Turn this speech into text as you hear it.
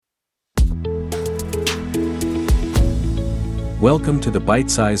Welcome to the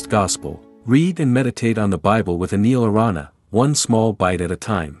Bite-Sized Gospel. Read and meditate on the Bible with Anil Arana, one small bite at a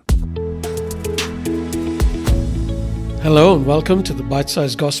time. Hello and welcome to the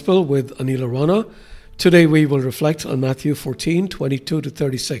Bite-Sized Gospel with Anil Arana. Today we will reflect on Matthew 14, 22 to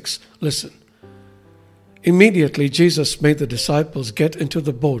 36. Listen. Immediately Jesus made the disciples get into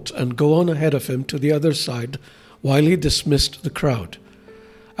the boat and go on ahead of him to the other side while he dismissed the crowd.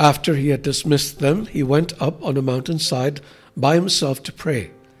 After he had dismissed them, he went up on a mountainside by himself to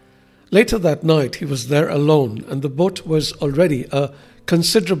pray. Later that night he was there alone, and the boat was already a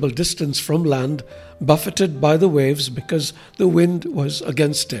considerable distance from land, buffeted by the waves because the wind was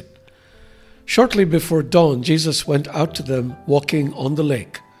against it. Shortly before dawn, Jesus went out to them walking on the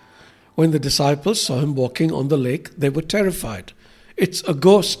lake. When the disciples saw him walking on the lake, they were terrified. "It's a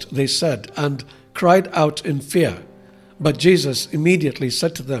ghost," they said, and cried out in fear. But Jesus immediately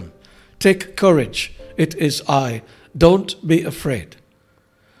said to them, "Take courage, it is I. Don't be afraid."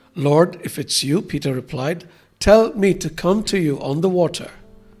 "Lord, if it's you," Peter replied, "tell me to come to you on the water."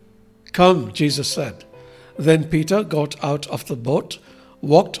 "Come," Jesus said. Then Peter got out of the boat,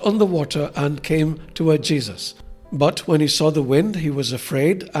 walked on the water, and came toward Jesus. But when he saw the wind, he was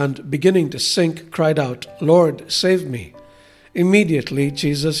afraid, and beginning to sink, cried out, "Lord, save me." Immediately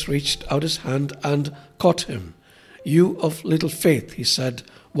Jesus reached out his hand and caught him. "You of little faith," he said,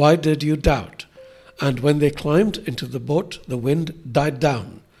 "why did you doubt?" And when they climbed into the boat, the wind died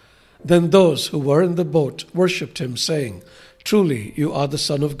down. Then those who were in the boat worshipped him, saying, "Truly you are the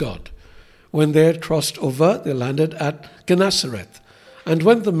Son of God." When they had crossed over, they landed at Gennesareth. And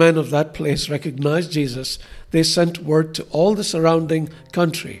when the men of that place recognized Jesus, they sent word to all the surrounding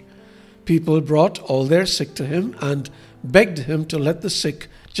country. People brought all their sick to him and begged him to let the sick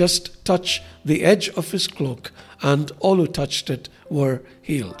just touch the edge of his cloak, and all who touched it were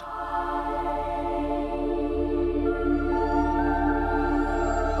healed.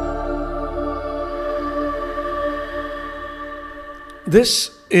 This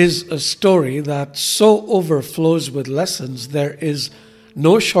is a story that so overflows with lessons, there is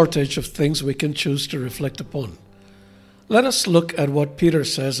no shortage of things we can choose to reflect upon. Let us look at what Peter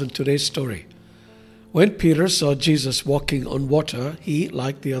says in today's story. When Peter saw Jesus walking on water, he,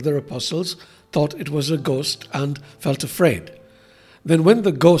 like the other apostles, thought it was a ghost and felt afraid. Then when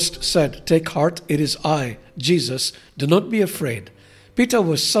the ghost said, "Take heart, it is I, Jesus, do not be afraid," Peter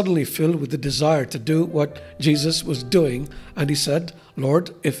was suddenly filled with the desire to do what Jesus was doing, and he said,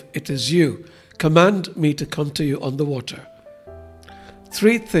 "Lord, if it is you, command me to come to you on the water."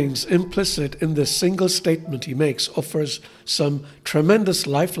 Three things implicit in this single statement he makes offers some tremendous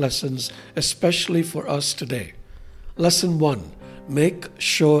life lessons, especially for us today. Lesson 1, make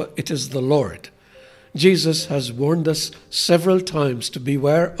sure it is the Lord. Jesus has warned us several times to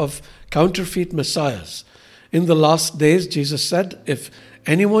beware of counterfeit messiahs. In the last days, Jesus said, if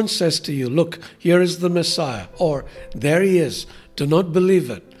anyone says to you, "Look, here is the Messiah," or "There he is," do not believe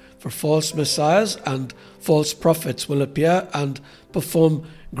it. For false messiahs and false prophets will appear and perform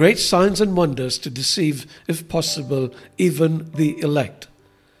great signs and wonders to deceive, if possible, even the elect.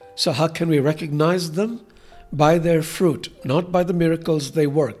 So how can we recognize them? By their fruit, not by the miracles they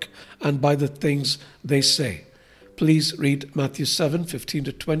work and by the things they say. Please read Matthew 7:15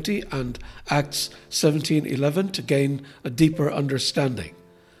 to 20 and Acts 17:11 to gain a deeper understanding.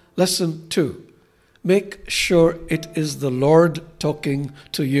 Lesson 2. Make sure it is the Lord talking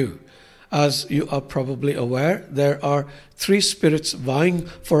to you. As you are probably aware, there are three spirits vying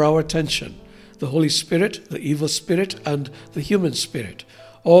for our attention: the Holy Spirit, the evil spirit, and the human spirit.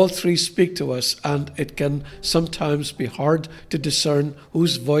 All three speak to us, and it can sometimes be hard to discern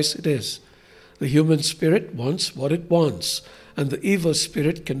whose voice it is. The human spirit wants what it wants, and the evil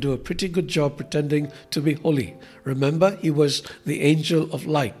spirit can do a pretty good job pretending to be holy. Remember, he was the angel of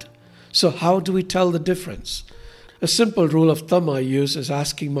light. So how do we tell the difference? A simple rule of thumb I use is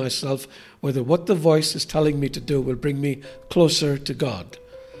asking myself whether what the voice is telling me to do will bring me closer to God.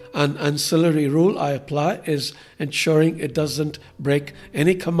 An ancillary rule I apply is ensuring it doesn't break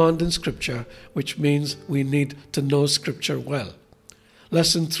any command in Scripture, which means we need to know Scripture well.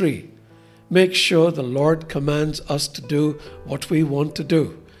 Lesson 3. Make sure the Lord commands us to do what we want to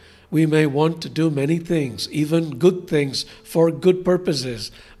do. We may want to do many things, even good things, for good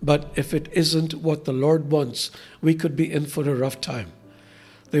purposes, but if it isn't what the Lord wants, we could be in for a rough time.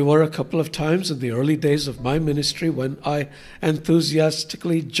 There were a couple of times in the early days of my ministry when I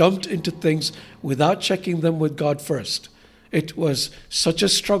enthusiastically jumped into things without checking them with God first. It was such a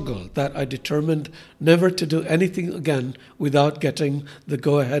struggle that I determined never to do anything again without getting the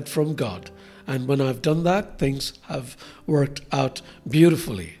go-ahead from God. And when I've done that, things have worked out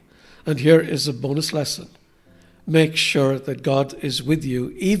beautifully. And here is a bonus lesson. make sure that God is with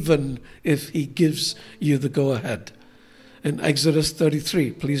you, even if He gives you the go-ahead. In Exodus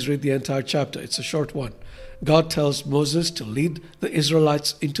 33, please read the entire chapter. It's a short one. God tells Moses to lead the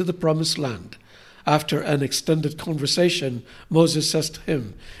Israelites into the promised land. After an extended conversation, Moses says to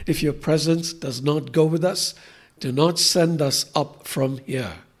him, "If your presence does not go with us, do not send us up from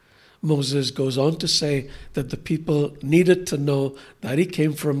here." Moses goes on to say that the people needed to know that he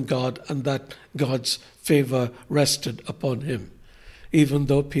came from God and that God's favor rested upon him. Even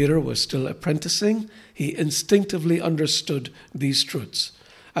though Peter was still apprenticing, he instinctively understood these truths.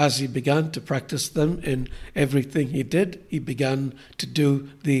 As he began to practice them in everything he did, he began to do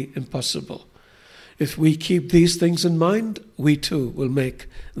the impossible. If we keep these things in mind, we too will make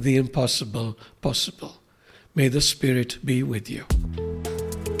the impossible possible. May the Spirit be with you.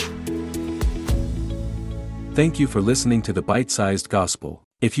 Thank you for listening to the Bite-Sized Gospel.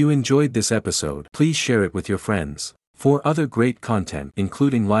 If you enjoyed this episode, please share it with your friends. For other great content,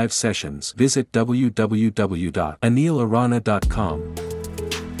 including live sessions, visit www.anilarana.com.